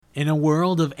In a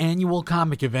world of annual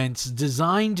comic events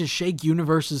designed to shake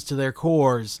universes to their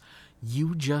cores,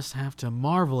 you just have to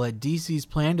marvel at DC's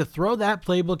plan to throw that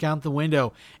playbook out the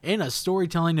window in a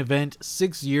storytelling event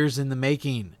 6 years in the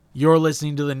making. You're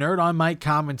listening to the Nerd on Mike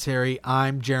commentary.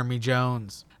 I'm Jeremy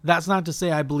Jones. That's not to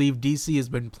say I believe DC has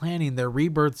been planning their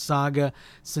Rebirth saga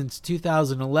since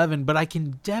 2011, but I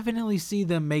can definitely see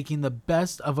them making the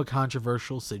best of a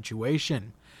controversial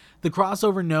situation. The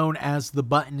crossover known as The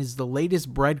Button is the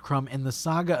latest breadcrumb in the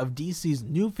saga of DC's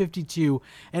New 52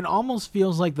 and almost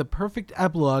feels like the perfect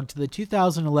epilogue to the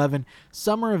 2011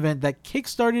 summer event that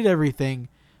kickstarted everything,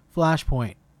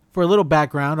 Flashpoint. For a little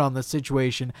background on the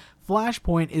situation,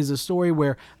 Flashpoint is a story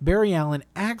where Barry Allen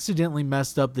accidentally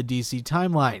messed up the DC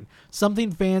timeline,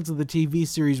 something fans of the TV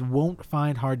series won't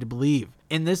find hard to believe.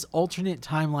 In this alternate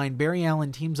timeline, Barry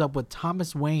Allen teams up with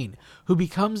Thomas Wayne, who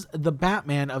becomes the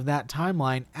Batman of that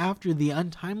timeline after the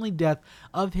untimely death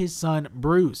of his son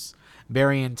Bruce.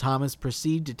 Barry and Thomas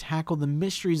proceed to tackle the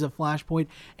mysteries of Flashpoint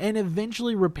and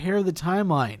eventually repair the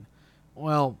timeline.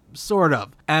 Well, sort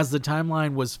of. As the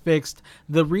timeline was fixed,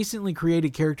 the recently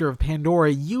created character of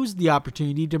Pandora used the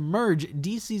opportunity to merge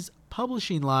DC's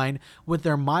publishing line with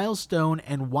their Milestone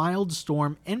and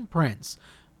Wildstorm imprints,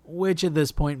 which at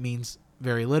this point means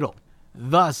very little.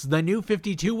 Thus, the New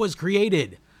 52 was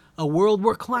created, a world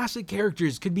where classic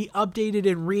characters could be updated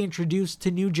and reintroduced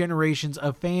to new generations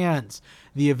of fans.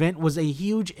 The event was a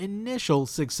huge initial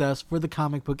success for the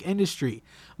comic book industry,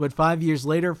 but 5 years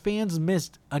later, fans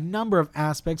missed a number of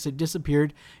aspects that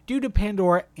disappeared due to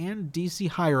Pandora and DC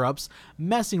higher-ups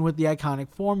messing with the iconic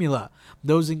formula.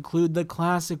 Those include the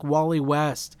classic Wally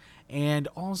West, and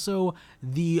also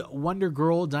the Wonder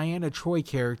Girl Diana Troy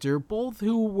character, both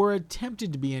who were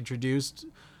attempted to be introduced,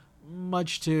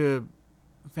 much to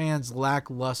fans'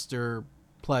 lackluster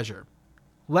pleasure.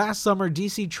 Last summer,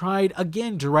 DC tried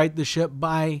again to right the ship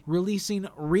by releasing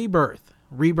Rebirth.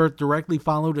 Rebirth directly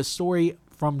followed a story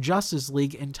from Justice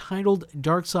League entitled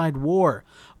Darkseid War.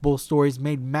 Both stories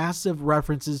made massive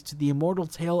references to the immortal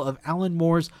tale of Alan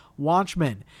Moore's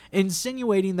Watchmen,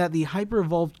 insinuating that the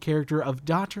hyper-evolved character of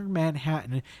Dr.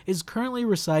 Manhattan is currently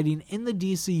residing in the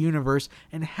DC universe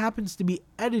and happens to be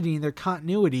editing their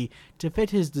continuity to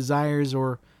fit his desires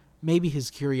or maybe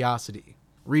his curiosity.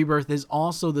 Rebirth is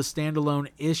also the standalone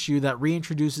issue that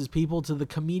reintroduces people to the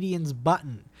comedian's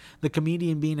Button, the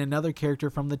comedian being another character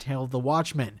from the tale of the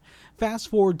Watchmen. Fast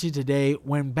forward to today,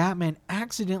 when Batman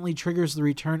accidentally triggers the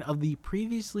return of the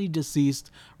previously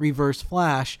deceased Reverse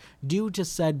Flash due to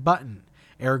said Button.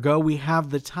 Ergo, we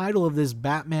have the title of this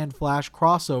Batman Flash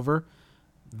crossover,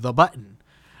 The Button.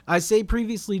 I say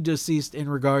previously deceased in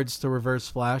regards to Reverse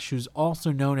Flash, who's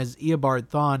also known as Eobard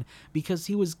Thawne, because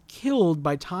he was killed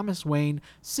by Thomas Wayne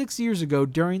 6 years ago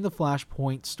during the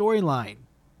Flashpoint storyline.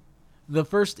 The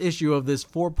first issue of this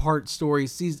 4-part story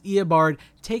sees Eobard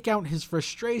take out his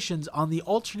frustrations on the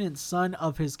alternate son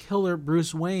of his killer,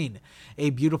 Bruce Wayne.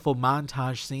 A beautiful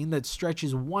montage scene that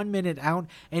stretches 1 minute out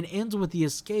and ends with the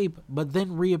escape but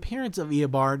then reappearance of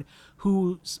Eobard,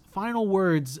 whose final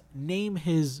words name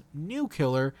his new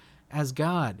killer as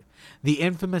God. The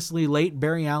infamously late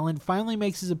Barry Allen finally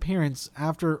makes his appearance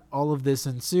after all of this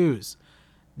ensues.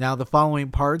 Now, the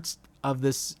following parts of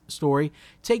this story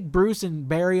take Bruce and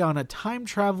Barry on a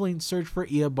time-traveling search for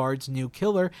Eobard's new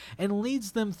killer and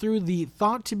leads them through the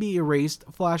thought-to-be-erased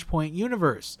Flashpoint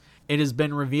universe. It has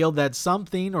been revealed that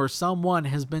something or someone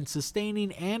has been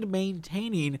sustaining and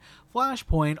maintaining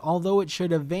Flashpoint, although it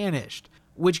should have vanished,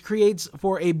 which creates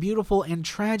for a beautiful and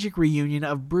tragic reunion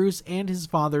of Bruce and his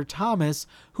father Thomas,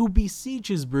 who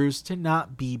beseeches Bruce to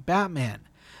not be Batman.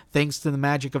 Thanks to the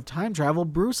magic of time travel,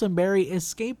 Bruce and Barry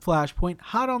escape Flashpoint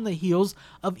hot on the heels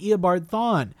of Eobard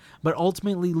Thawne, but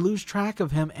ultimately lose track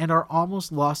of him and are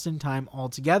almost lost in time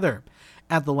altogether.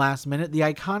 At the last minute, the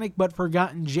iconic but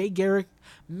forgotten Jay Garrick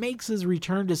makes his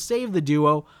return to save the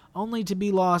duo, only to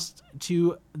be lost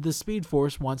to the Speed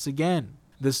Force once again.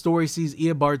 The story sees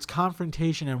Eobard's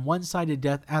confrontation and one-sided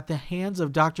death at the hands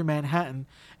of Dr. Manhattan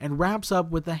and wraps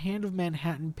up with the Hand of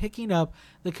Manhattan picking up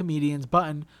the comedian's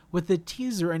Button, with the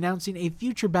teaser announcing a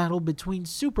future battle between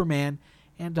Superman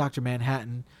and Dr.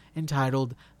 Manhattan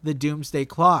entitled The Doomsday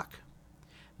Clock.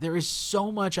 There is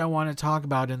so much I want to talk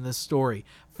about in this story.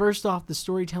 First off, the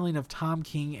storytelling of Tom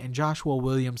King and Joshua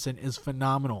Williamson is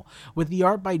phenomenal, with the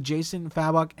art by Jason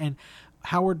Fabok and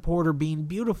Howard Porter being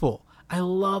beautiful. I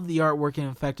love the artwork and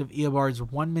effect of Eobard's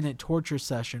 1-minute torture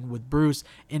session with Bruce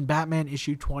in Batman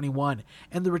issue 21,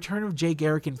 and the return of Jay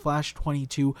Garrick in Flash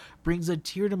 22 brings a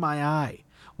tear to my eye.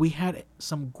 We had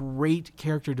some great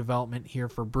character development here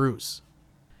for Bruce.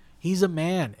 He's a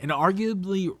man, an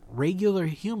arguably regular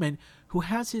human who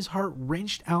has his heart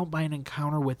wrenched out by an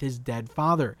encounter with his dead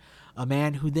father, a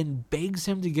man who then begs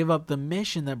him to give up the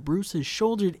mission that Bruce has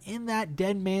shouldered in that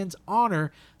dead man's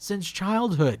honor since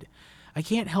childhood. I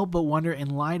can't help but wonder, in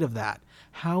light of that,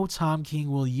 how Tom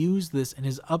King will use this in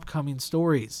his upcoming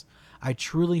stories. I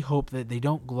truly hope that they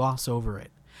don't gloss over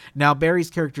it. Now, Barry's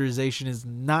characterization is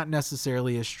not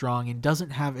necessarily as strong and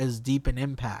doesn't have as deep an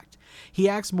impact. He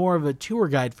acts more of a tour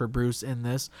guide for Bruce in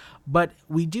this, but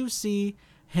we do see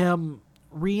him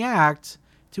react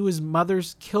to his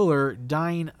mother's killer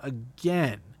dying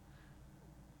again.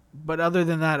 But other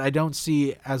than that, I don't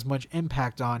see as much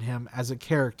impact on him as a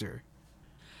character.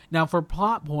 Now, for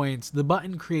plot points, the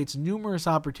button creates numerous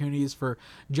opportunities for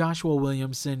Joshua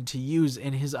Williamson to use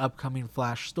in his upcoming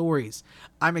Flash stories.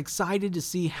 I'm excited to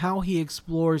see how he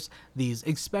explores these,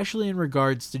 especially in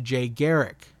regards to Jay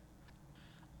Garrick.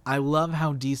 I love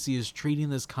how DC is treating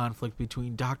this conflict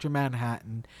between Dr.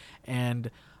 Manhattan and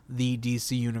the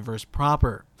DC Universe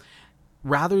proper.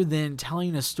 Rather than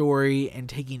telling a story and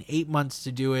taking 8 months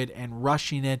to do it and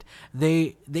rushing it,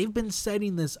 they've been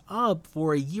setting this up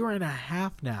for 1.5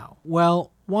 years now.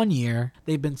 Well, 1 year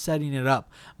they've been setting it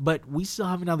up, but we still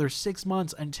have another 6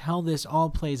 months until this all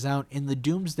plays out in the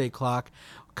Doomsday Clock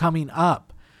coming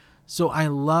up. So I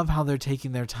love how they're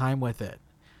taking their time with it.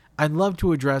 I'd love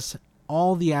to address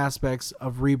all the aspects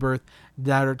of Rebirth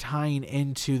that are tying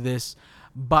into this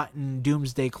button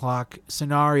Doomsday Clock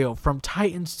scenario, from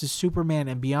Titans to Superman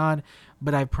and beyond,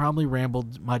 but I've probably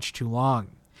rambled much too long.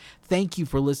 Thank you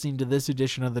for listening to this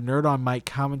edition of the Nerd on Mike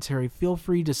commentary. Feel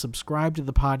free to subscribe to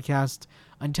the podcast.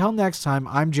 Until next time,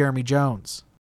 I'm Jeremy Jones.